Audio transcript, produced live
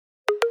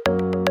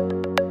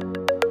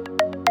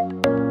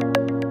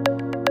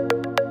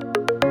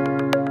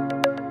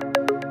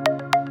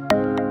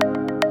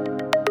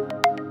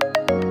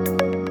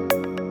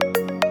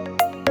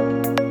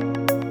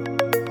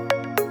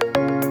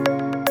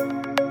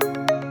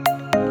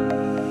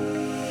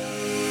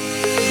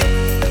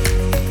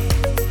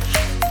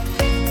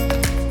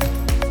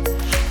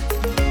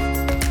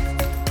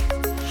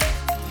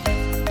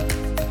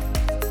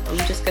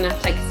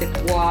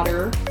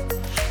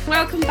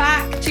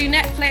to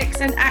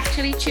Netflix and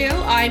Actually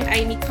Chill. I'm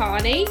Amy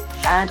Carney.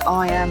 And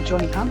I am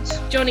Johnny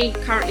Hunt. Johnny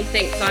currently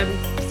thinks I'm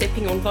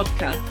sipping on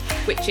vodka,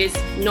 which is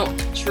not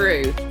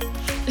true.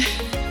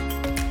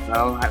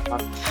 Well, I'm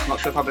not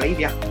sure if I believe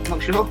you. I'm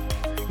not sure.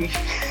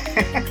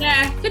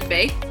 Yeah, could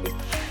be.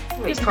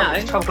 Well, it's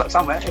 12 o'clock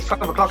somewhere. It's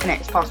 12 o'clock, isn't it?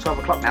 It's past 12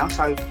 o'clock now,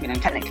 so,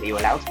 technically you're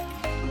allowed.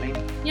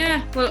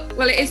 Yeah,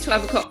 well, it is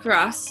 12 o'clock for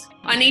us.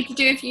 I need to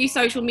do a few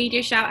social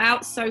media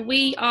shout-outs. So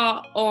we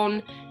are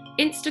on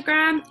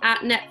Instagram at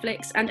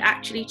Netflix and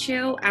Actually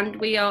Chill, and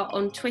we are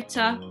on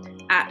Twitter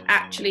at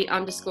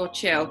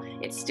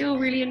Actually_Chill. It still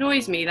really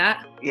annoys me,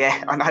 that.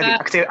 Yeah, I know. I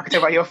can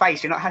tell by your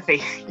face. You're not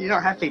happy. You're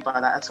not happy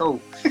by that at all.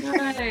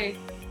 No.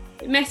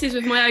 It messes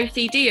with my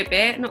OCD a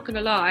bit, not going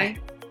to lie.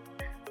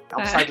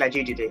 I'm so glad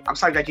you did it. I'm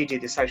so glad you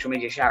did the social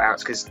media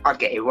shout-outs, because I'd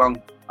get it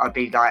wrong. I'd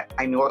be like,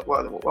 Amy, what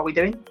are we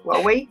doing?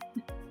 What are we?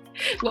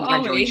 What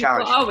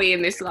are we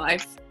in this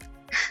life?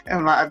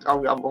 I'm like, I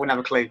wouldn't have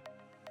a clue.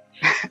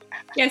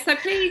 Yeah, so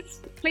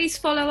please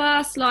follow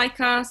us, like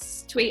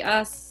us, tweet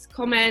us,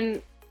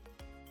 comment,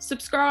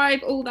 subscribe,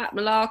 all that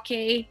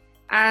malarkey,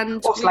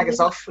 and or slag us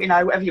off,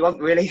 whatever you want,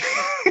 really.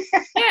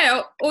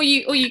 Yeah, or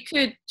you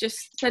could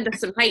just send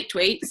us some hate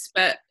tweets,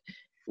 but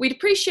we'd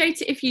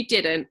appreciate it if you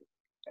didn't.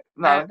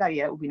 No,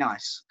 yeah, it would be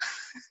nice.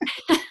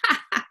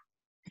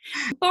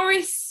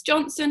 Boris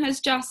Johnson has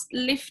just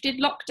lifted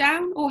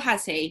lockdown, or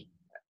has he?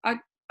 I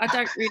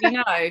don't really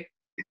know.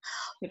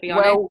 To be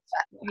honest, well,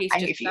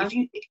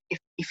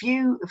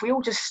 if we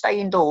all just stay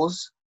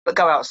indoors but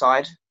go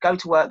outside, go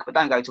to work but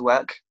don't go to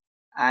work,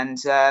 and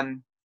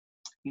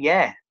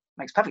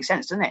makes perfect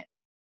sense, doesn't it?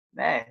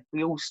 There,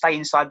 we all stay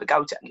inside but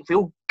if we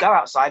all go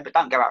outside but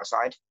don't go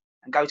outside,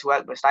 and go to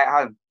work but stay at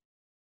home.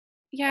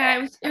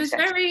 Yeah, it was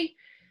very.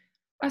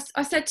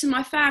 I said to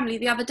my family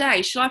the other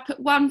day, should I put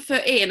one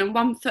foot in and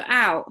one foot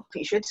out? I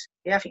think you should.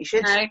 Yeah, I think you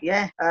should. No.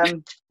 Yeah.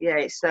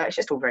 It's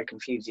just all very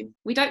confusing.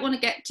 We don't want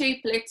to get too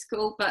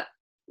political, but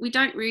we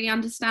don't really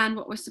understand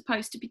what we're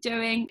supposed to be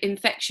doing.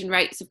 Infection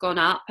rates have gone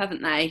up,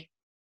 haven't they?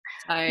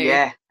 So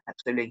yeah,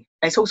 absolutely.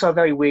 It's also a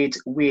very weird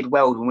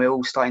world when we're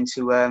all starting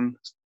to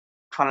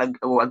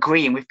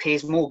agreeing with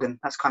Piers Morgan.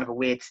 That's kind of a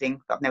weird thing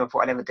that I've never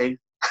thought I'd ever do.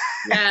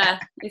 Yeah,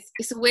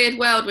 it's a weird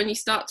world when you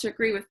start to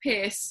agree with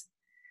Piers.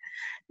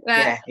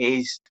 Yeah, it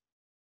is.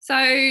 So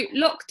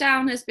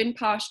lockdown has been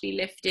partially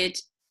lifted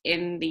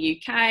in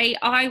the UK.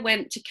 I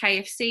went to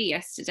KFC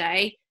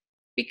yesterday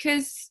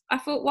because I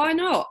thought, why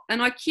not?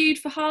 And I queued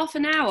for half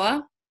an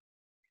hour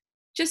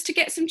just to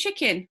get some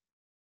chicken.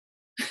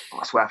 Oh,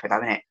 it's worth it,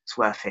 isn't it? It's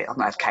worth it. I've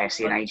not had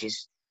KFC in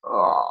ages.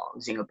 Oh,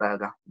 Zinger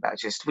Burger. That was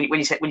just when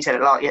you said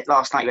it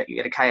last night you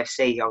had a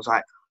KFC, I was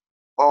like,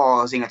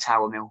 oh, Zinger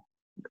Tower Mill.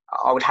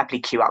 I would happily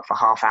queue up for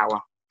half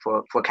hour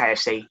for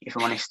KFC, if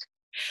I'm honest.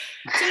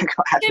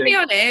 To be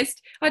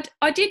honest,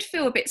 I did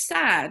feel a bit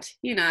sad,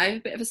 a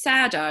bit of a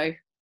saddo.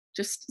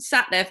 Just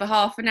sat there for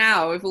half an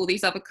hour with all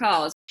these other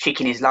cars.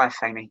 Chicken is life,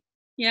 Amy.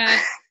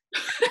 Yeah.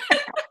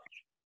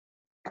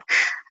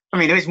 I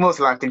mean, there is more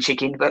to life than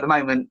chicken, but at the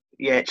moment,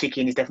 yeah,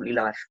 chicken is definitely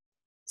life.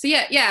 So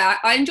yeah,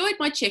 I enjoyed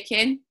my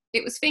chicken.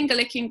 It was finger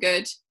licking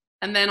good,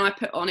 and then I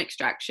put on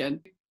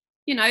Extraction.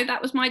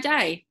 That was my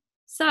day.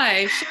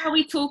 So, shall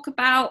we talk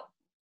about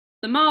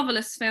the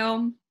marvellous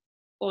film?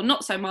 Or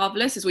not so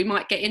marvellous, as we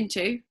might get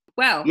into.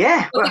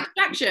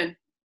 Extraction.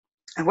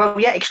 Well,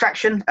 yeah,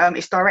 Extraction.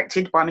 It's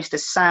directed by Mr.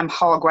 Sam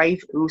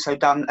Hargrave, who also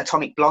done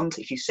Atomic Blonde,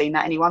 if you've seen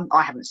that, anyone.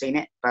 I haven't seen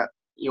it, but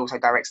he also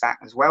directs that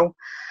as well.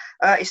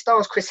 It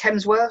stars Chris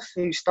Hemsworth,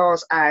 who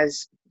stars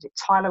as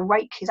Tyler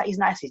Rake.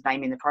 That's his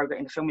name in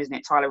the film, isn't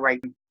it? Tyler Rake.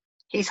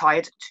 He's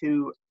hired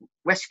to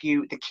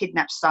rescue the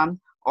kidnapped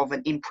son of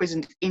an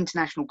imprisoned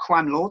international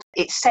crime lord.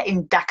 It's set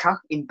in Dhaka,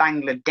 in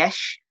Bangladesh.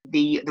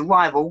 The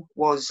rival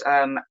was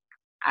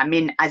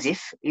Amin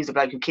Asif. He's the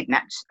bloke who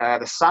kidnapped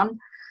the son.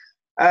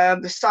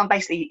 The son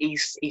basically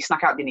he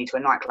snuck out, didn't he, to a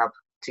nightclub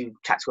to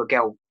chat to a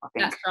girl, I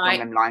think. That's right.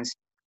 Along them lines.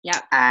 Yeah.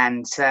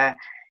 And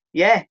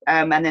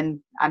and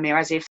then Amir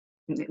Asif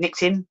nicked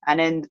him, and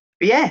then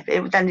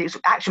it was an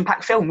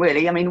action-packed film,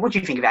 really. I mean, what do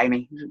you think of it,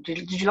 Amy?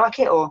 Did you like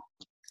it, or?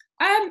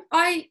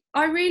 I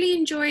really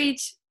enjoyed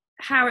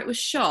how it was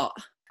shot.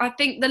 I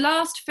think the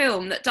last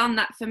film that done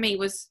that for me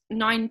was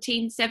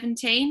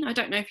 1917. I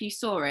don't know if you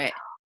saw it.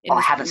 I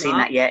haven't seen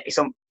that yet. It's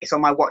on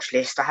my watch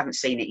list. I haven't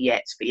seen it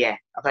yet, but yeah,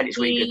 I've heard it's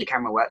really good. The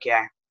camera work,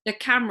 yeah. The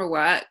camera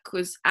work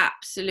was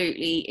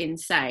absolutely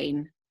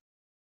insane.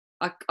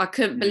 I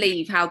couldn't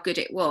believe how good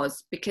it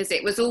was, because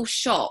it was all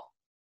shot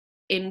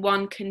in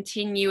one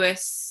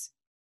continuous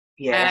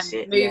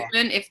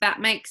movement, if that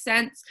makes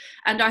sense.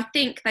 And I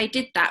think they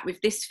did that with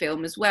this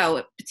film as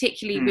well,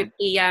 particularly with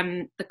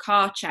the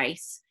car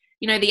chase.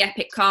 The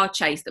epic car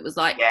chase that was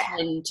like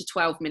 10 to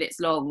 12 minutes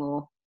long,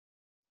 or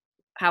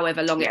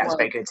however long it was.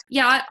 Very good.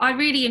 Yeah, I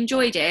really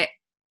enjoyed it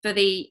for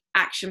the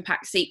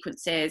action-packed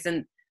sequences,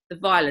 and the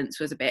violence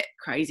was a bit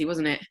crazy,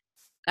 wasn't it?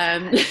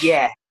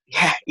 Yeah,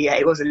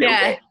 it was a little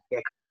bit. Yeah.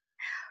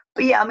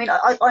 But yeah, I mean,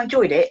 I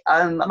enjoyed it.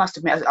 I must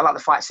admit, I like the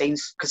fight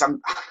scenes, because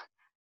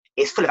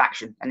it's full of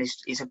action, and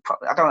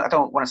I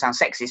don't want to sound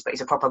sexist, but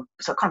it's a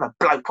kind of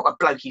a proper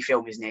blokey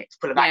film, isn't it? It's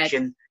full of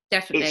action.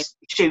 Definitely. It's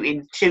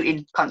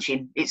shooting,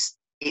 punching. It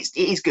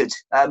is good.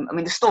 I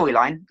mean, the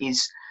storyline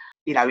is,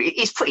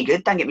 it's pretty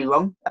good. Don't get me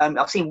wrong.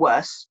 I've seen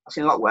worse. I've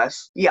seen a lot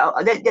worse. Yeah,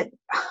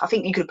 I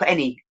think you could put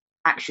any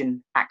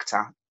action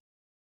actor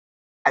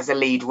as a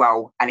lead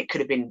role, and it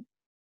could have been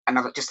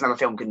another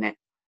film, couldn't it?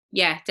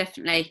 Yeah,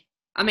 definitely.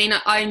 I mean,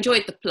 I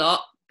enjoyed the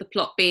plot. The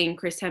plot being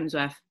Chris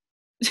Hemsworth.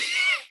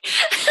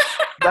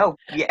 Well,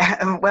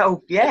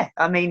 yeah.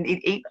 I mean,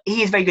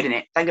 he is very good in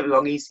it. Don't get me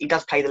wrong. He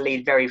does play the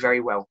lead very,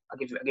 very well. I'll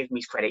give him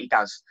his credit. He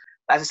does.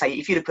 But as I say,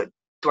 if you'd have put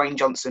Dwayne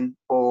Johnson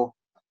or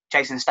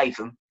Jason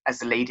Statham as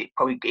the lead, it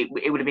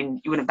would have been,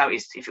 you wouldn't have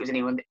noticed if it was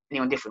anyone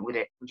different, would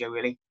it? Would you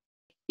really?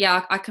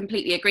 Yeah, I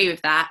completely agree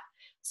with that.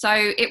 So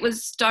it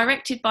was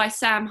directed by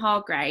Sam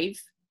Hargrave.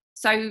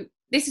 So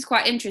this is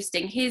quite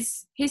interesting.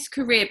 His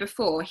career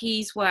before,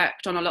 he's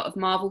worked on a lot of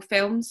Marvel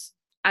films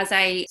as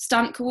a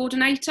stunt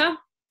coordinator.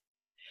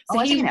 So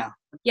I see now.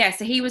 Yeah,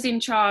 so he was in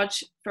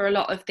charge for a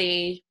lot of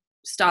the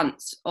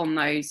stunts on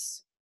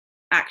those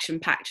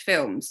action-packed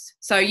films.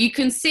 So you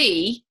can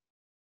see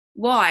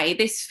why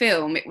this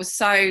film, it was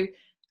so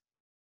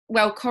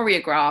well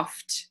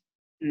choreographed.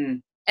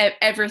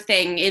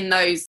 Everything in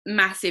those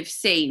massive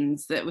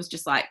scenes that was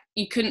just like,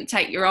 you couldn't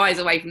take your eyes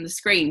away from the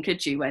screen,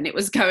 could you, when it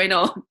was going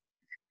on?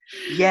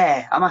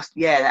 Yeah,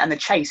 and the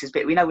chase is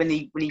bit. We know when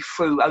he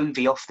threw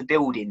Ovi off the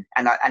building,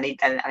 and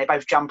they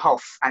both jump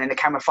off, and then the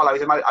camera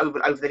follows them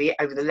over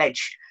the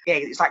ledge. Yeah,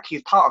 it's like he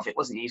was part of it,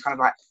 wasn't he? He's kind of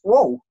like,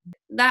 whoa.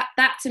 That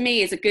to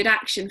me is a good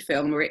action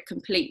film where it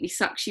completely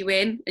sucks you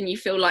in, and you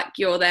feel like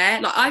you're there.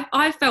 Like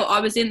I felt I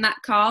was in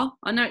that car.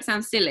 I know it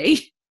sounds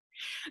silly.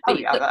 Oh,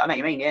 yeah, I know what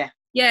you mean. Yeah.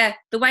 Yeah,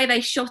 the way they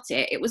shot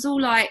it, it was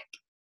all like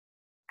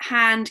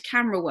hand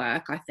camera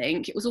work. I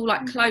think it was all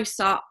like close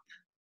up.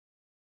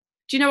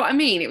 Do you know what I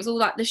mean? It was all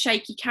like the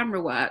shaky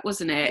camera work,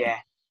 wasn't it?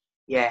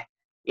 Yeah.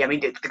 I mean,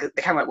 the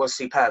camera work was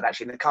superb,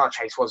 actually. And the car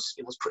chase was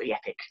pretty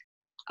epic.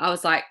 I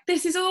was like,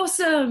 this is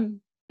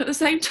awesome. At the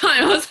same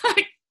time, I was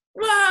like,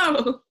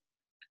 wow.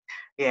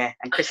 Yeah,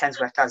 and Chris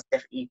Hemsworth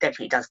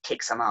definitely does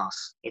kick some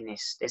ass in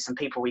this. There's some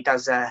people he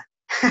does.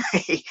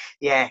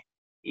 Yeah,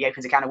 he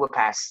opens a can of whoop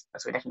ass.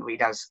 That's what he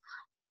does.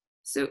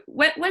 So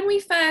when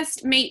we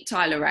first meet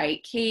Tyler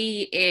Rake,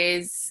 he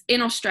is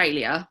in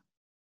Australia,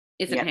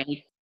 isn't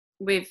he?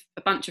 With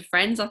a bunch of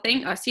friends, I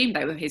think. I assume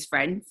they were his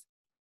friends.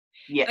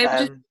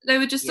 Yeah. They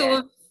were just sort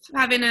of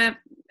having a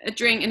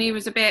drink, and he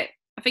was a bit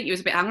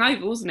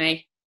hungover, wasn't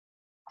he?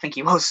 I think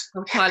he was.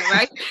 Tyler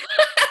Rake.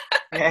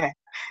 Yeah,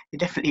 he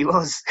definitely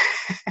was.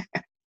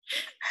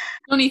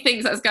 Johnny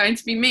thinks that's going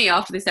to be me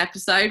after this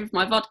episode with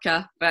my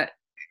vodka, but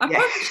I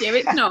promise you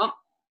it's not.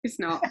 It's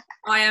not.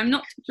 I am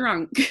not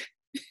drunk.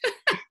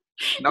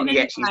 Not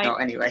yet, she's not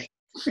anyway.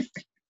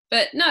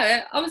 But no,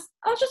 I was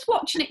just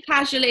watching it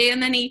casually,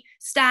 and then he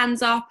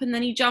stands up and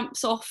then he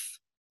jumps off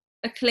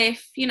a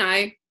cliff, and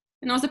I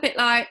was a bit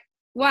like,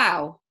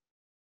 wow,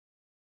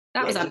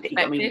 that was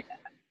unexpected.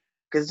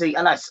 Because I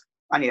know it's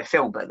only a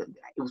film, but it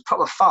was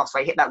proper fast.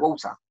 They hit that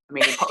water. I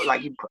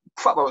mean,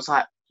 proper was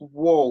like,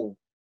 whoa.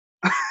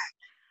 Do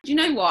you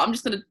know what? I'm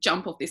just going to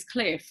jump off this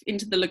cliff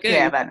into the lagoon.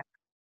 Yeah, man.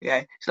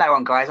 Yeah. So later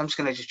on, guys, I'm just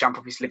going to just jump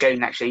off this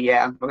lagoon, actually.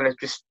 Yeah, I'm going to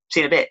just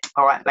see in a bit.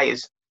 All right,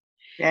 laters.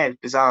 Yeah, it's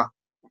bizarre.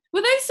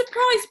 Were they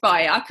surprised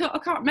by it? I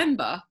can't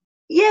remember.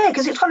 Yeah,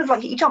 because it's kind of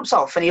like he jumps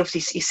off and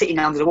he's sitting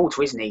under the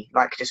water, isn't he?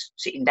 Like just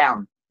sitting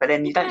down. But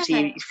then you don't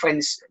see his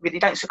friends. You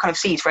don't kind of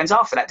see his friends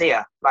after that, do you?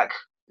 Like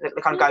they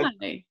kind of go,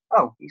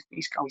 oh,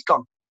 he's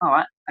gone. All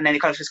right, and then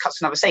it kind of just cuts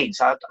to another scene.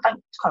 So it's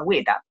kind of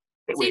weird that.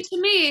 See,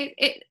 to me,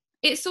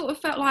 it sort of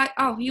felt like,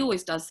 oh, he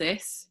always does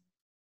this.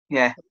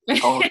 Yeah.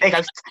 Oh,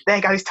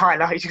 there goes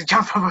Tyler. He's just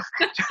jump over.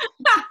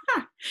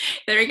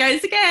 There he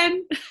goes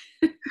again.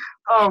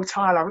 Oh,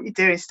 Tyler, what are you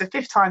doing? It's the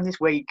 5th time this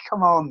week.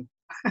 Come on.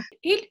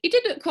 He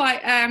did look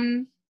quite.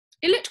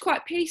 It looked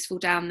quite peaceful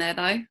down there,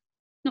 though.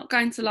 Not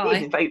going to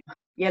lie.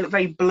 It looked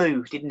very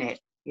blue, didn't it?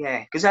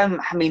 Yeah, because I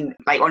mean,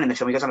 later on in the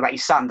film, he goes on about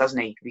his son, doesn't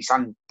he? His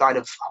son died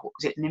of,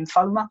 was it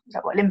lymphoma? Is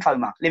that what?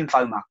 Lymphoma.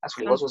 That's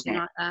what it was, wasn't it?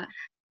 Like that.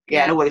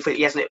 Yeah, and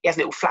he has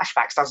little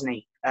flashbacks, doesn't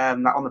he?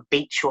 Like on the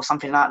beach or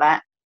something like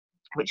that,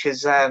 which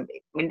is, I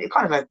mean,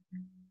 kind of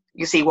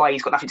you see why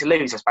he's got nothing to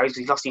lose, I suppose, because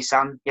he's lost his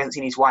son. He hasn't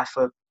seen his wife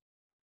for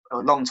a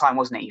long time,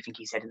 wasn't it? You think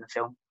he said in the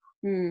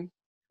film.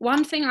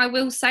 One thing I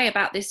will say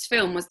about this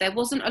film was there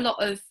wasn't a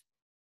lot of,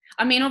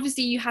 I mean,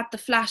 obviously you had the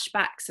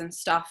flashbacks and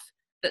stuff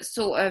that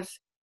sort of,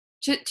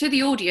 to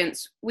the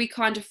audience, we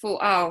kind of thought,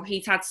 oh,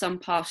 he's had some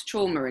past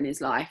trauma in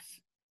his life,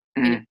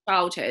 in his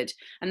childhood,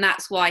 and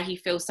that's why he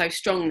feels so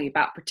strongly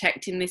about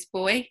protecting this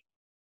boy.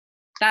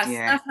 That's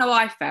how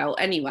I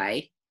felt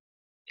anyway.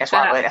 That's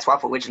what I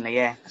thought originally,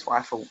 yeah. That's what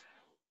I thought.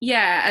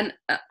 Yeah, and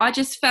I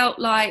just felt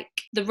like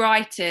the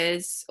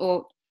writers,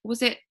 or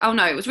was it? Oh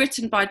no, it was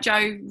written by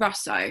Joe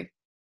Russo.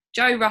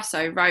 Joe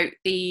Russo wrote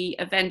the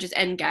Avengers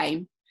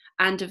Endgame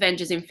and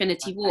Avengers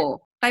Infinity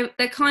War.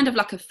 They're kind of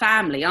like a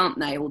family, aren't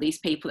they, all these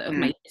people that have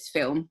made this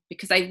film,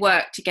 because they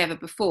worked together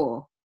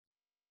before.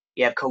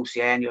 Yeah, of course,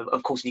 yeah, and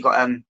of course you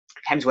got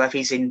Hemsworth.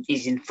 He's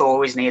in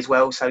Thor, isn't he, as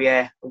well? So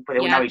yeah, they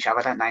all know each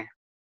other, don't they?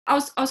 I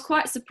was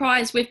quite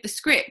surprised with the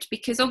script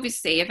because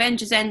obviously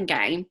Avengers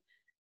Endgame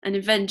and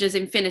Avengers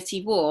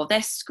Infinity War,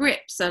 their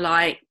scripts are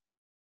like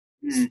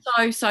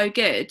so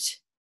good.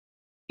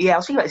 Yeah, I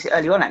was thinking about this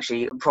early on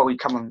actually, before we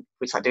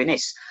start doing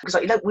this, because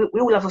like, we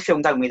all love a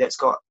film, don't we? That's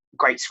got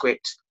great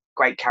script,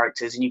 great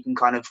characters, and you can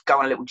kind of go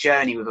on a little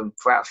journey with them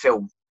throughout a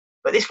film.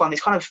 But this one,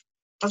 it's kind of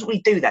doesn't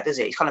really do that, does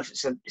it?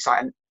 It's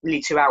like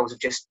nearly 2 hours of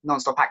just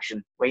non-stop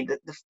action. Where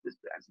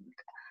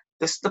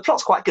the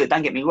plot's quite good,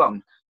 don't get me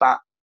wrong, but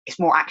it's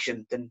more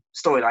action than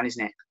storyline,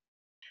 isn't it?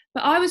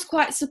 But I was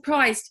quite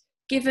surprised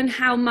given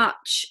how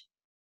much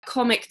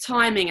comic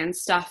timing and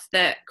stuff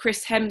that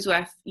Chris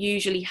Hemsworth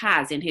usually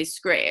has in his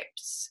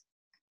scripts.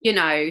 You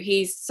know,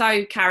 he's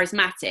so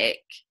charismatic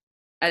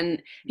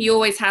and he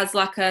always has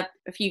like a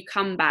few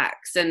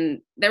comebacks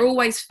and they're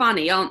always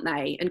funny, aren't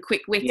they? And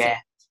quick-witted. Yeah.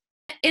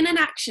 In an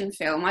action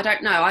film, I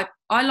don't know,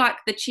 I like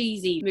the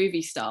cheesy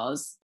movie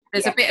stars.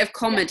 There's a bit of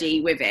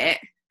comedy with it.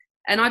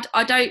 And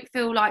I don't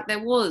feel like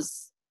there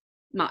was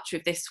much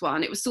with this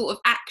one. It was sort of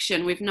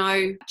action with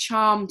no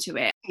charm to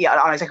it. Yeah,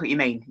 I know exactly what you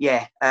mean.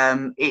 Yeah,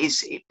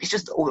 it's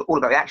just all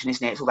about the action,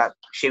 isn't it? It's all about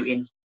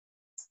shooting,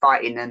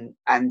 fighting,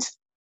 and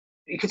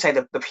you could say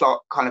the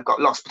plot kind of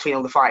got lost between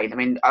all the fighting. I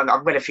mean,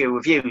 I've read a few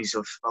reviews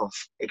of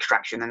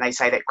Extraction, and they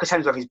say that Chris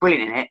Hemsworth is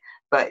brilliant in it,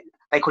 but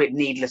they call it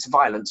needless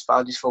violence. But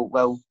I just thought,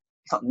 well,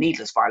 it's not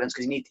needless violence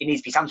because it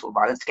needs to be some sort of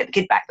violence to get the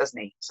kid back, doesn't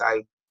he? So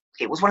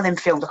it was one of them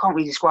films. I can't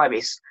really describe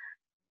it.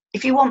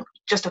 If you want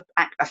just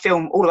a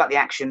film all about the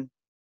action,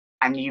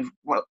 and you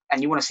want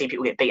to see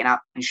people get beaten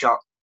up and shot,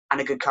 and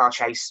a good car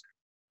chase,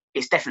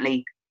 it's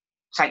definitely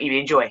something you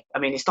enjoy. I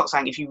mean, it's not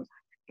something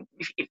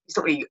it's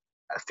not really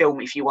a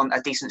film if you want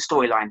a decent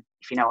storyline,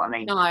 if you know what I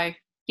mean. No,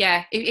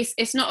 yeah,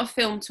 it's not a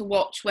film to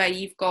watch where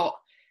you've got,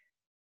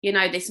 you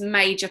know, this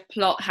major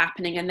plot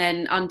happening and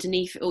then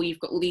underneath it all you've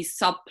got all these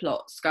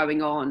subplots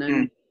going on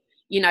and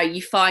you know,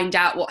 you find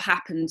out what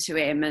happened to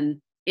him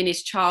and in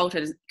his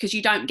childhood, because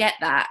you don't get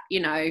that. You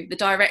know, the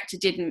director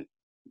didn't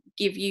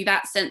give you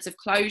that sense of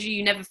closure.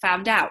 You never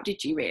found out,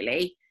 did you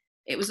really?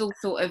 It was all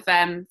sort of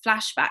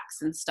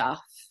flashbacks and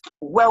stuff.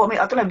 Well, I mean,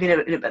 I don't know if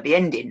you know about the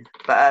ending,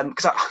 but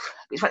because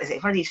it's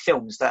one of these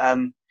films that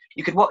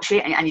you could watch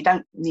it and you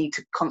don't need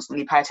to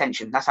constantly pay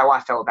attention. That's how I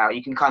felt about it.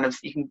 You can go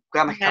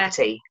make a cup of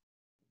tea.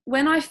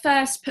 When I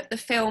first put the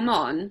film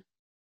on,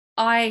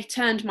 I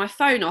turned my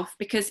phone off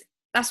because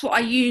that's what I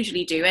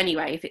usually do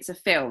anyway. If it's a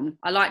film,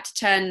 I like to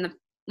turn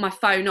my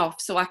phone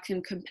off so I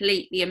can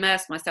completely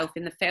immerse myself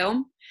in the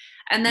film.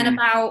 And then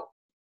about,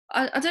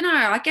 I don't know,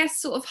 I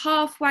guess sort of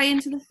halfway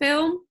into the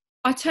film,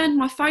 I turned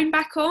my phone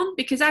back on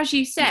because, as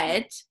you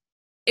said,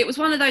 it was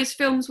one of those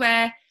films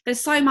where there's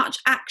so much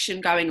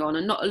action going on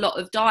and not a lot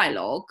of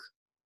dialogue.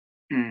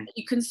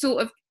 You can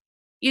sort of,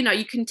 you know,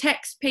 you can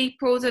text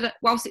people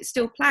whilst it's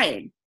still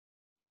playing.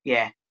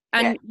 Yeah.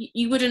 And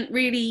you wouldn't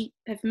really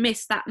have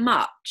missed that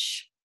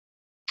much.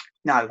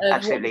 No,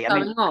 absolutely. I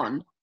mean,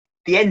 on.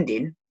 The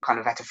ending, kind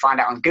of had to find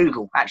out on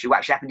Google what actually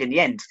happened in the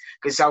end,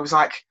 because I was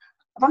like,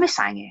 have I missed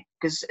something here?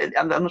 Because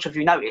I'm not sure if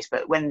you noticed,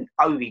 but when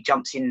Ovi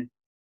jumps in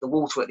the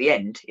water at the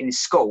end in his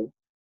school,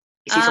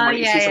 you see someone,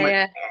 you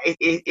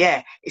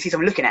see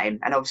someone looking at him,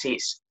 and obviously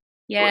it's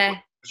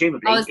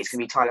presumably it's going to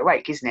be Tyler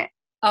Rake, isn't it?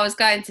 I was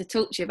going to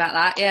talk to you about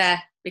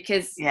that,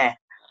 because I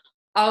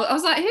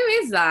was like, who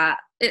is that?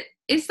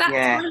 Is that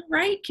Tyler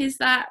Rake? Is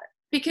that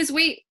because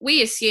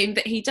we assumed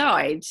that he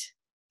died?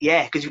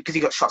 Yeah, because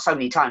he got shot so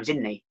many times,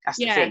 didn't he? That's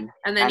the thing.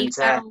 And then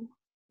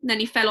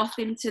he fell off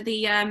into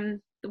the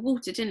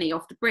water, didn't he,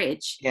 off the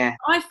bridge? Yeah.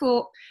 I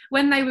thought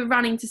when they were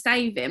running to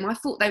save him, I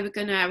thought they were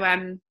going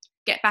to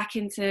get back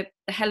into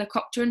the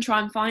helicopter and try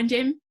and find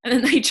him, and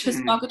then they just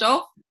buggered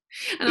off.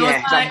 And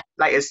I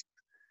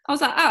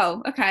was like,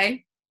 oh,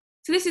 okay.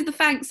 So this is the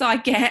thanks I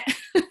get.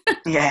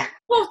 Yeah.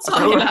 Well,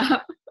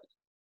 Tyler.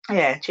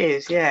 Yeah,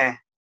 cheers, yeah.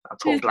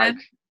 Poor bloke.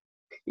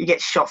 You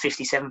get shot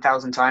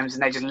 57,000 times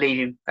and they just leave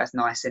him. That's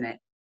nice, isn't it?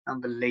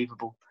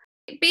 Unbelievable.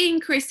 Being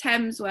Chris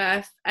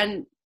Hemsworth,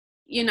 and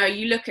you know,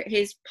 you look at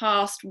his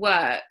past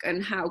work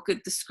and how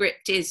good the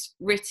script is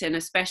written,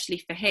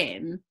 especially for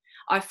him,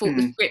 I thought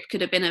the script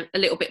could have been a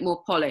little bit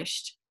more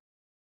polished.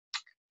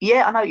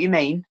 Yeah, I know what you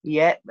mean.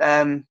 Yeah,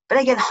 but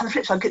again, on the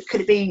flip side,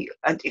 could it be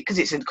because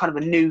it's a kind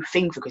of a new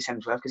thing for Chris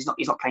Hemsworth, because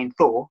he's not playing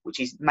Thor, which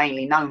he's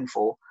mainly known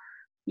for.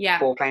 Yeah.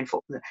 For playing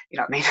Thor, you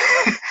know what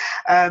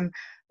I mean?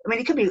 I mean,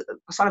 it could be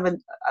a sign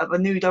of a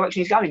new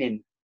direction he's going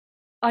in.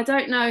 I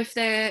don't know if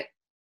they're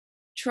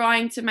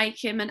trying to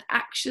make him an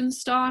action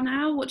star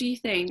now. What do you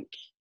think?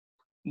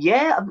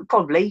 Yeah,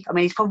 probably. I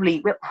mean,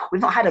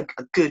 we've not had a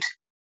good,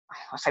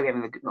 I say we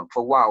haven't had a good one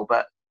for a while,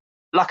 but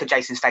like a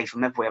Jason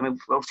Statham, have we? I mean,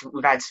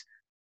 we've had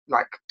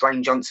like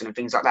Dwayne Johnson and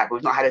things like that, but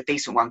we've not had a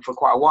decent one for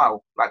quite a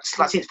while. Like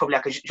since probably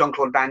like a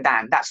Jean-Claude Van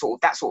Damme, that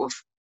sort of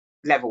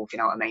level, if you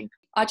know what I mean.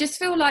 I just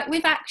feel like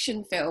with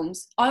action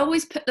films, I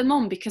always put them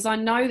on because I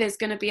know there's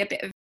going to be a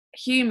bit of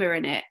humour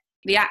in it.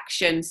 The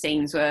action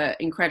scenes were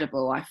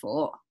incredible, I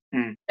thought.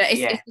 Yeah.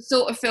 It's the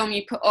sort of film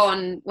you put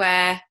on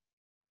where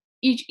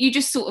you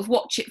just sort of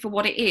watch it for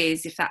what it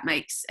is, if that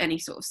makes any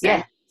sort of sense.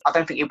 Yeah. I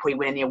don't think he'll probably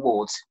win any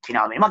awards, if you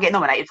know what I mean. It might get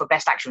nominated for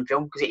Best Action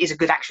Film, because it is a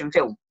good action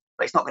film,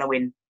 but it's not going to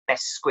win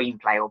Best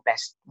Screenplay or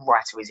Best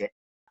Writer, is it?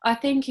 I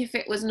think if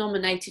it was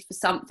nominated for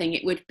something,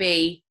 it would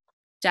be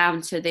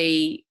down to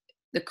the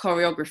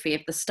choreography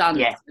of the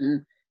stunts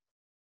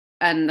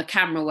and the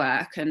camera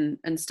work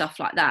and stuff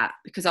like that,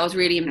 because I was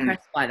really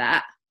impressed by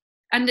that.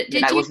 And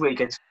it was really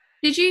good.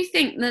 Did you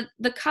think that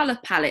the colour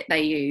palette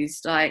they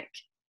used, like,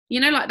 you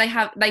know, like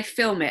they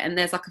film it and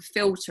there's like a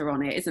filter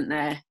on it, isn't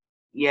there?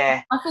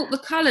 Yeah. I thought the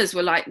colours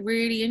were like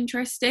really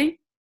interesting.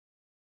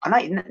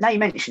 I know, now you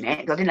mention it,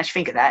 I didn't actually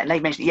think of that. And they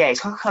mentioned,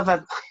 it's kind of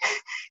a,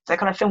 they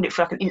kind of filmed it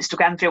for like an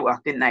Instagram filter,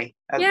 didn't they?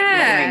 Yeah. You know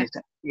what I mean?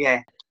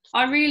 Yeah.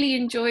 I really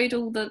enjoyed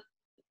all the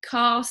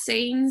car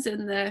scenes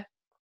and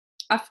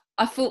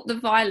I thought the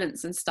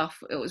violence and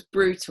stuff, it was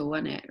brutal,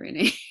 wasn't it,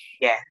 really?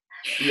 Yeah.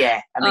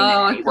 I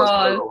mean, it was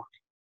brutal.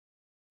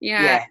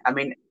 Yeah. I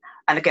mean,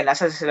 and again,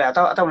 that's as I said, I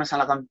don't want to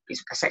sound like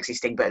it's a sexist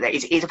thing, but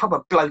it's a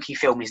proper blokey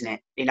film, isn't it?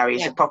 You know,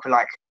 it's a proper,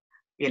 like,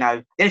 you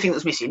know, the only thing that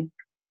was missing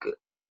for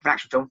an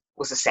action film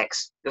was the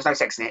sex. There was no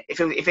sex in it.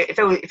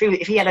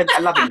 If he had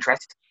a love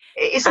interest,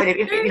 it's you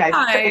know.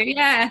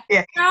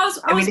 Yeah.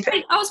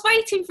 I was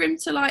waiting for him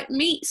to like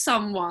meet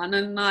someone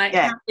and like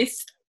have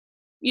this,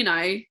 you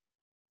know,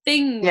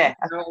 thing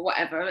or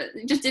whatever.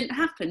 It just didn't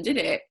happen, did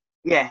it?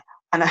 Yeah,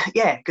 and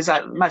because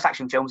most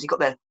action films, you've got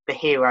the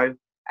hero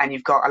and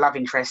you've got a love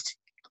interest,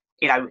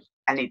 you know,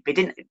 and it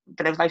didn't.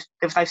 But there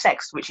was no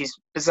sex, which is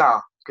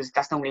bizarre because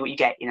that's normally what you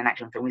get in an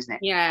action film, isn't it?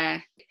 Yeah,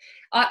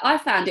 I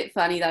found it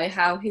funny though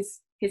how his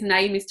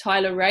name is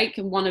Tyler Rake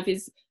and one of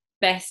his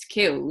best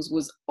kills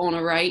was on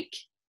a rake.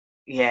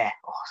 Yeah.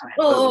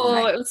 It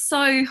was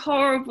so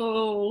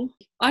horrible.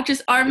 I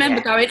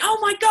remember going, oh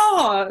my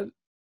god.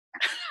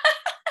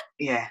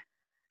 Yeah,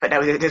 but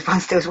there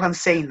was one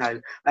scene though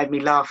made me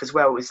laugh as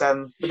well. It was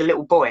with a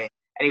little boy and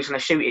he was going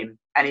to shoot him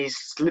and he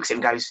looks at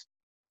him and goes,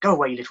 "Go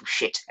away, you little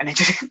shit!" And it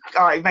just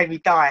it made me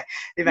die.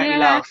 It made me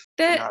laugh.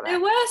 There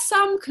were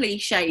some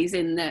cliches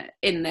in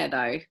there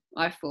though,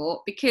 I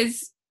thought,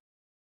 because,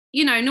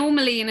 you know,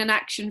 normally in an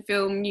action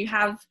film you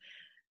have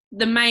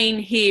the main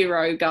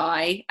hero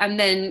guy and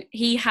then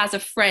he has a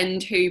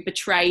friend who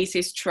betrays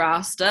his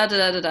trust,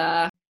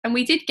 and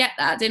we did get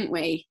that, didn't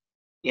we?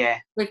 Yeah.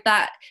 With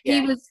that,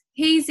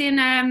 he's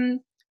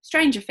in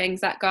Stranger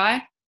Things, that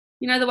guy.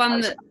 You know, the one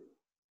that.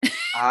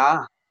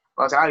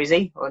 Is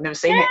he? I've never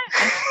seen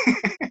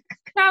it.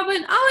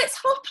 Calvin, it's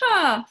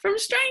Hopper from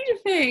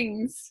Stranger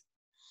Things.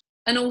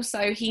 And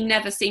also, he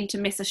never seemed to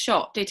miss a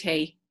shot, did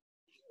he?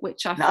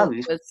 Which I thought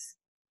was.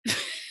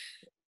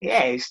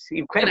 Yeah, it's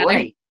incredible,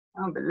 isn't he?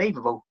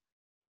 Unbelievable.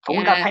 I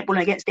wouldn't go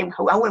paintballing against him.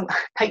 I wouldn't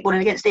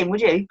paintballing against him, would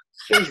you?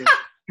 Jesus.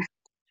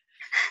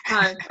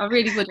 No, I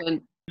really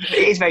wouldn't.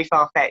 It is very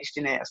far-fetched,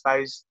 isn't it, I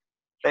suppose?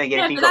 But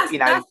again,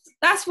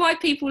 that's why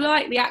people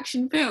like the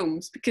action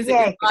films, because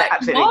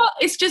absolutely. What?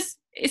 It's just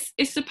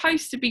it's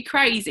supposed to be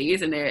crazy,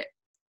 isn't it?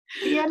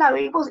 Yeah, no,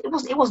 it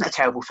wasn't a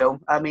terrible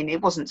film. I mean,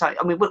 it wasn't. I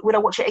mean, would I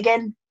watch it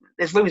again?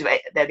 There's rumours about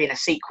there being a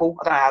sequel.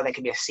 I don't know how there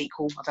can be a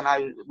sequel. I don't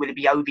know. Will it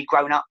be Obi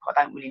grown up?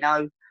 I don't really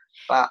know.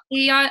 But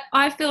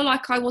I feel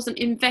like I wasn't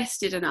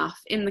invested enough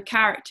in the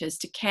characters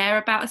to care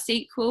about a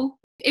sequel.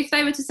 If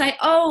they were to say,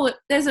 "Oh,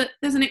 there's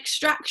an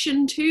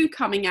Extraction 2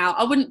 coming out,"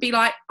 I wouldn't be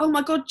like, "Oh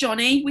my God,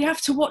 Johnny, we have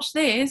to watch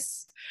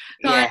this."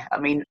 Like, I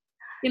mean,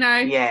 you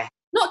know,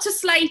 not to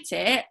slate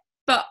it,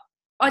 but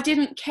I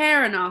didn't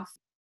care enough.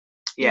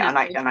 Yeah,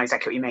 I know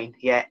exactly what you mean.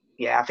 Yeah.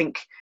 I think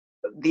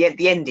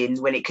the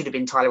ending, when it could have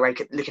been Tyler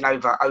Rake looking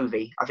over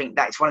Ovi, I think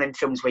that's one of them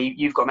films where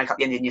you've got to make up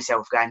the ending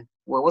yourself, going,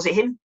 "Well, was it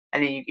him?"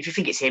 And then if you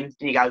think it's him,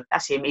 then you go,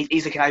 "That's him.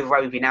 He's looking over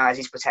Ovi now as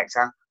his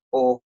protector,"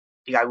 or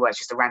you go, "Well, it's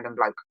just a random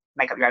bloke."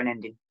 Make up your own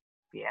ending.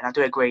 Yeah, and I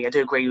do agree. I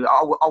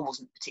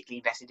wasn't particularly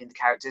invested in the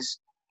characters.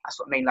 That's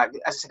what I mean. Like,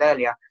 as I said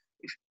earlier,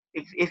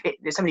 if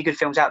there's so many good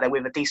films out there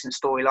with a decent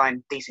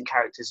storyline, decent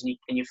characters, and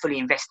you're fully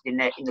invested in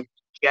the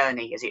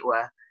journey, as it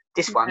were.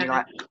 This one, you're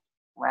like,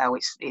 well,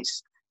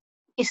 it's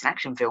an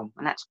action film,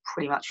 and that's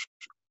pretty much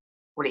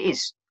what it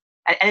is.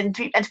 And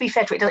to be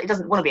fair to it, it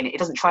doesn't want to be. It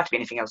doesn't try to be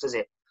anything else, does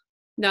it?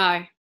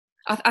 No,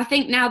 I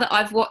think now that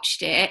I've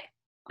watched it,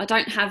 I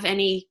don't have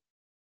any.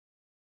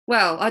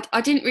 Well,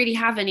 I didn't really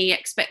have any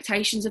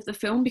expectations of the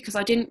film because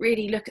I didn't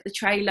really look at the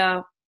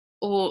trailer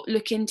or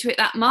look into it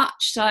that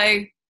much.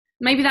 So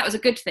maybe that was a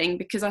good thing,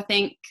 because I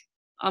think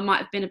I might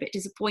have been a bit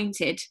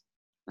disappointed.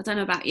 I don't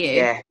know about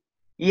you.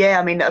 Yeah.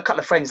 I mean, a couple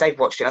of friends, they've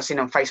watched it. I've seen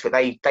on Facebook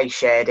they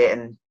shared it,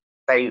 and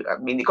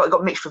it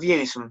got mixed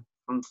reviews from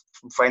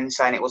friends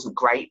saying it wasn't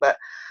great, but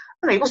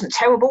I mean, it wasn't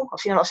terrible. I've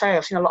seen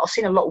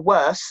a lot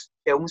worse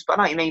films, but I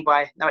know what you mean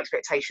by no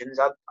expectations.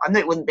 I knew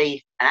it wouldn't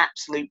be an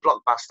absolute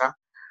blockbuster.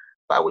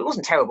 But it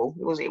wasn't terrible.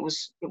 It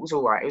was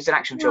all right. It was an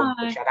action film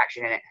which had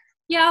action in it.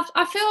 Yeah,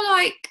 I feel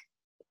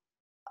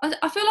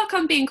like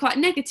I'm being quite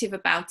negative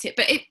about it,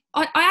 but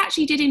I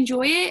actually did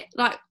enjoy it.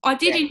 Like, I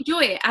did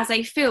enjoy it as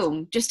a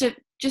film, just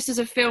as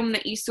a film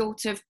that you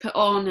sort of put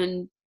on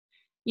and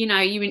you know,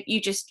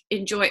 you just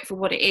enjoy it for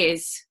what it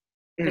is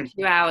for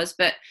 2 hours.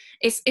 But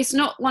it's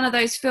not one of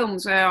those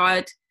films where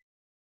I'd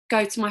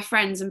go to my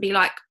friends and be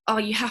like, oh,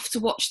 you have to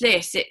watch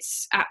this,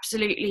 it's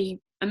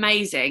absolutely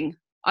amazing.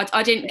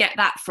 I didn't get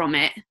that from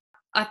it.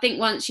 I think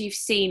once you've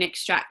seen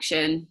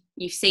Extraction,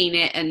 you've seen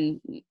it, and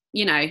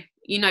you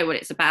know what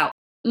it's about.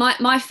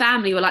 My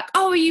family were like,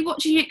 oh, are you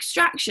watching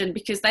Extraction?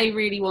 Because they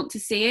really want to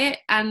see it.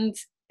 And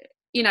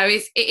you know,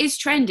 it is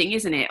trending,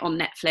 isn't it, on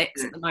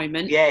Netflix at the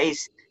moment? Yeah, it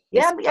is.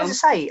 Yeah, as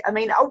I say, I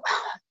mean,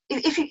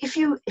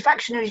 if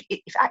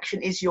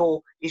action is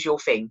your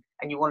thing,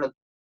 and you want to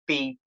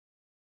be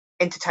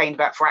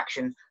entertained for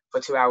action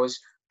for 2 hours,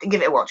 then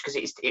give it a watch,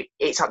 because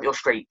it's up your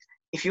street.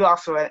 If you're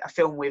after a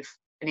film with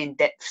an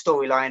in-depth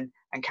storyline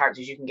and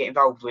characters you can get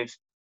involved with,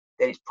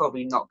 then it's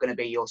probably not going to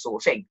be your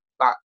sort of thing.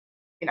 But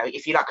you know,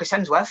 if you like Chris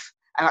Hemsworth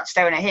and like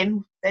staring at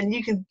him, then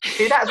you can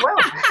do that as well.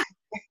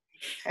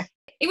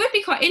 It would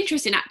be quite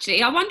interesting,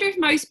 actually. I wonder if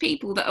most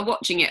people that are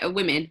watching it are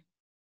women,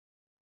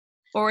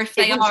 or if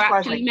they are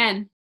actually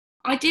men.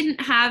 I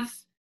didn't have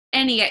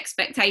any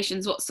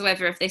expectations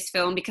whatsoever of this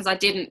film, because I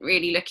didn't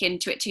really look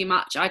into it too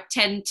much. I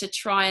tend to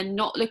try and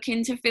not look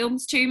into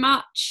films too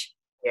much.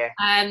 Yeah.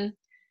 And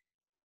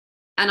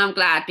I'm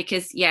glad,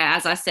 because, yeah,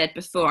 as I said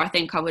before, I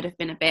think I would have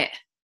been a bit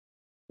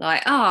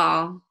like,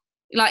 oh,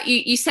 like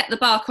you set the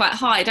bar quite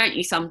high, don't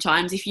you,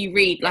 sometimes, if you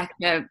read like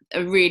a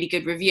really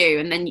good review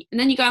and then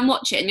you go and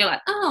watch it and you're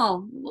like,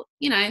 oh,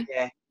 you know,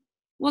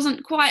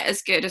 wasn't quite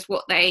as good as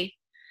what they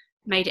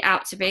made it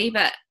out to be.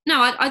 But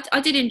no,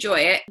 I did enjoy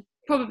it.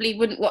 Probably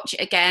wouldn't watch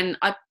it again.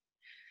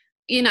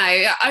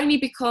 Only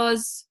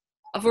because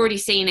I've already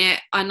seen it,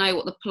 I know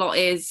what the plot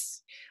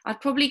is.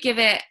 I'd probably give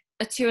it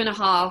a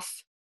 2.5,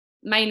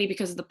 mainly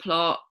because of the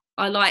plot.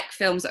 I like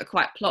films that are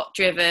quite plot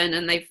driven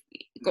and they've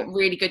got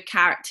really good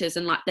characters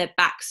and like their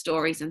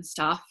backstories and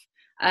stuff.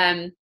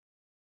 I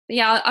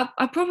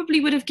probably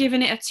would have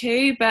given it a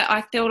 2, but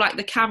I feel like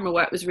the camera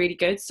work was really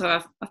good, so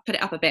I've put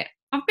it up a bit.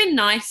 I've been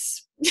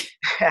nice.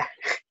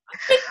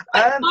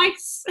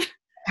 Nice.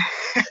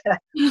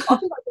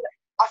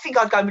 I think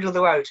I'd go middle of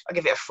the road. I'd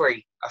give it a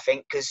 3, I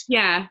think, because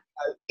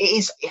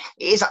it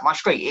is up my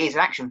street. It is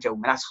an action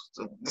film, and that's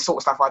the sort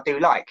of stuff I do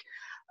like.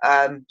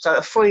 So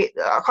a 3,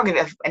 I can't give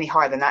it any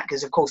higher than that,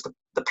 because of course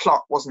the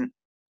plot wasn't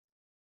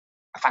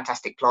a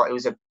fantastic plot. It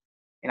was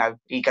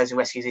he goes and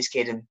rescues this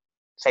kid and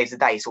saves the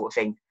day sort of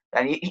thing,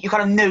 and you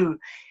kind of knew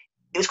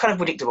it was kind of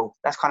predictable.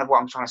 That's kind of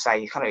what I'm trying to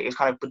say. It was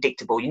kind of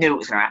predictable. You knew it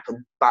was going to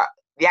happen, but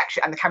the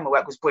action and the camera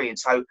work was brilliant.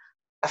 So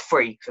a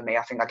 3 for me.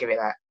 I think I'll give it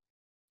that.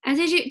 And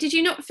did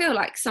you not feel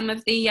like some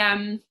of the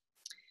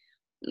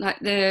like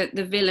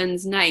the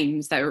villains'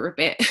 names, they were a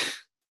bit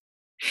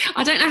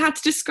I don't know how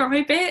to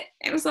describe it.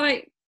 It was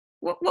like,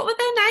 what were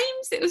their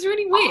names? It was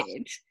really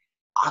weird.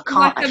 I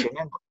can't actually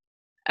remember.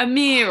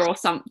 Amir or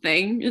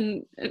something,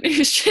 and it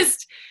was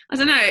just, I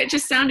don't know, it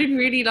just sounded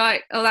really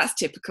like, oh, that's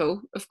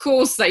typical. Of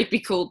course they'd be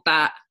called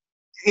that.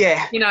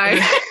 Yeah. You know.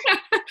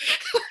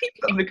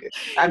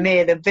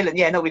 Amir, the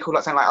villain, we call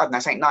it something like, I don't know,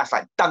 something nice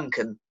like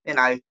Duncan,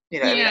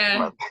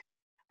 Yeah.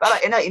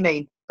 But I know what you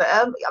mean. But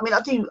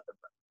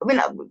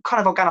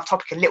kind of going off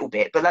topic a little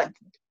bit, but like,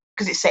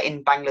 because it's set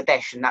in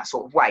Bangladesh in that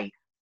sort of way.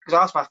 Because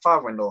I asked my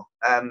father-in-law,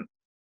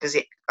 does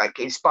it like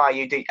inspire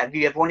you? Have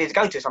you ever wanted to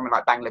go to something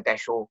like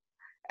Bangladesh?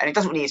 And it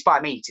doesn't really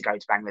inspire me to go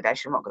to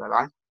Bangladesh, I'm not going to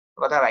lie.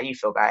 But I don't know how you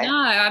feel about it. No,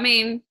 I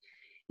mean,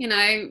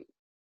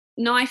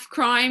 knife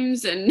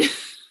crimes and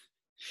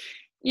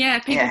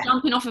people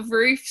jumping off of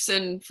roofs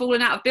and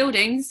falling out of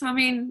buildings. I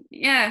mean,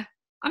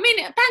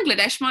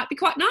 Bangladesh might be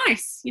quite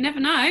nice. You never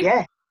know.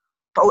 Yeah.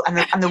 But,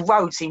 and the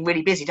roads seem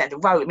really busy. The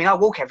road, I mean, I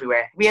walk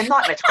everywhere. It'd be a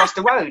nightmare to cross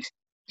the road.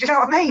 Do you know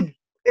what I mean?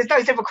 There's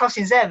no zebra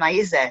crossings there, mate,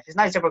 is there? There's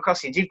no zebra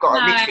crossings. You've got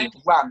to literally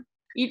run.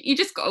 You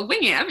just got to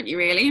wing it, haven't you,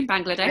 really, in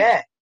Bangladesh?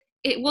 Yeah.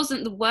 It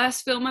wasn't the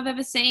worst film I've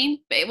ever seen,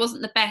 but it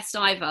wasn't the best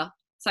either.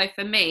 So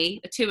for me,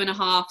 a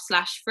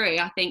 2.5/3,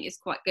 I think, is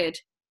quite good.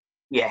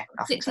 Yeah,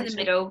 I think so. Sits in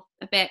the middle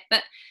a bit,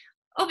 but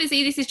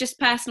obviously this is just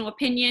personal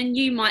opinion.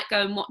 You might go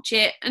and watch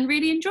it and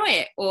really enjoy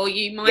it, or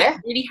you might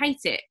really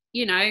hate it.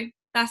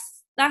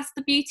 That's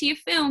the beauty of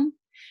film.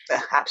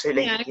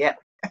 Absolutely, yeah.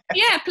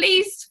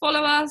 Please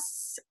follow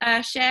us,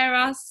 share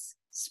us,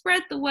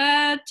 spread the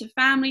word to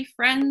family,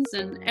 friends,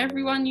 and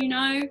everyone you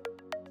know.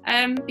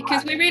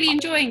 Because we're really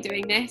enjoying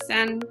doing this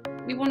and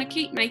we want to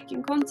keep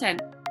making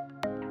content.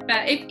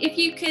 But if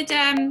you could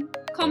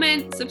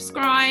comment,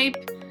 subscribe,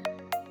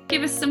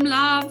 give us some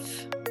love,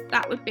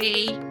 that would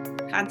be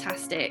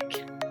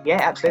fantastic. Yeah,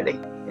 absolutely.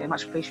 Yeah,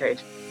 much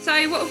appreciated.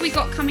 So what have we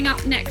got coming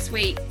up next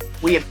week?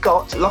 We have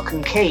got Lock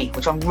and Key,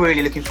 which I'm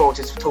really looking forward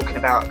to talking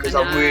about, because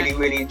I really,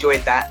 really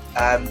enjoyed that.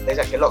 There's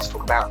actually a lot to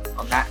talk about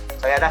on that.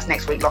 So yeah, that's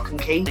next week, Lock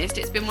and Key.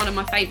 It's been one of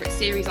my favourite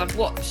series I've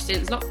watched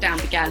since lockdown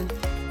began.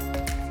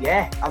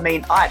 Yeah, I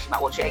mean, I actually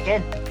might watch it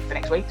again for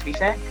next week, to be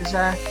fair, because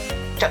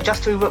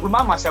just to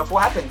remind myself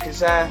what happened,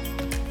 because I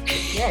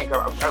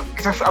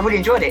really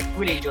enjoyed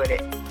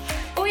it.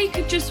 Or you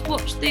could just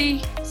watch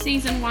the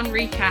season 1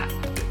 recap,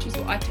 which is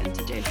what I tend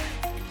to do.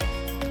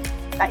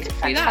 That is a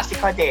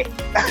fantastic idea.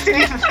 I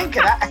didn't even think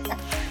of that.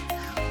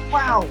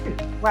 Wow.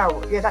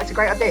 Yeah, that's a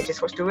great idea.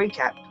 Just watch the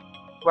recap.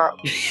 Well,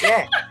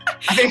 yeah.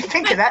 I didn't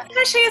think of that.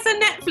 Especially as a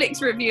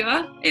Netflix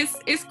reviewer,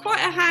 it's quite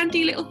a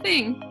handy little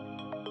thing.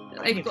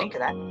 I didn't think of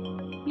that.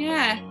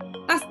 Yeah,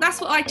 that's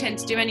what I tend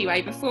to do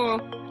anyway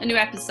before a new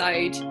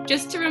episode,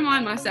 just to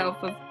remind myself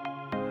of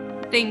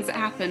things that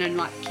happen and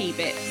like key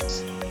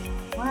bits.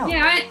 Wow.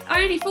 Yeah,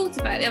 I only thought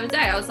about it the other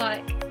day. I was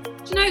like,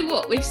 do you know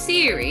what? With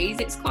series,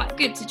 it's quite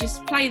good to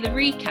just play the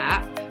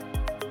recap,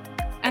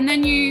 and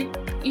then you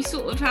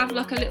sort of have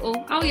like a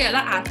little, oh yeah,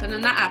 that happened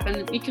and that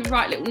happened. You can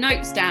write little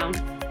notes down.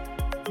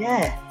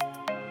 Yeah.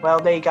 Well,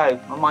 there you go.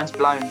 My mind's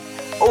blown.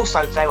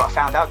 Also, today what I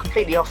found out,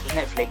 completely off of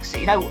Netflix,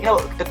 you know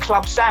what the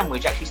club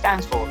sandwich actually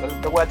stands for?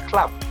 The word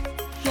club.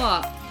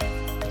 What?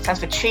 It stands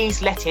for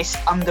cheese, lettuce,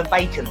 under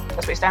bacon.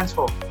 That's what it stands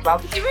for.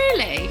 Club. Is it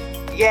really?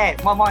 Yeah,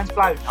 my mind's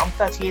blown. I'm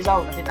 30 years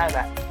old and I didn't know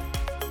that.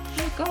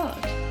 Oh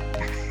God.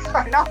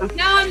 I know.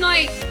 Now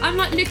I'm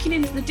like looking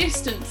into the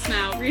distance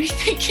now, really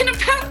thinking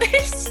about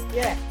this.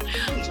 Yeah.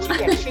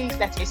 Cheese,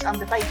 lettuce,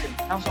 under bacon.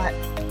 And I was like,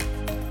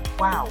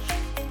 wow.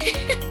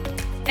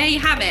 There you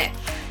have it.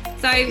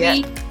 So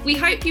yeah. we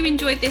hope you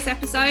enjoyed this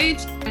episode.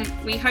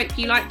 We hope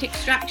you liked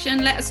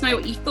Extraction. Let us know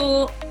what you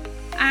thought.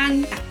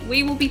 And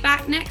we will be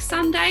back next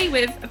Sunday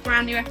with a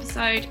brand new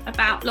episode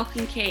about Lock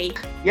and Key.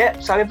 Yeah,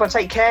 so everyone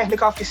take care,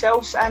 look after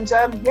yourselves, and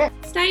yeah.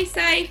 Stay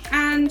safe,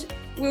 and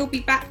we'll be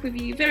back with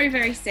you very,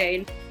 very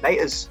soon.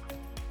 Laters.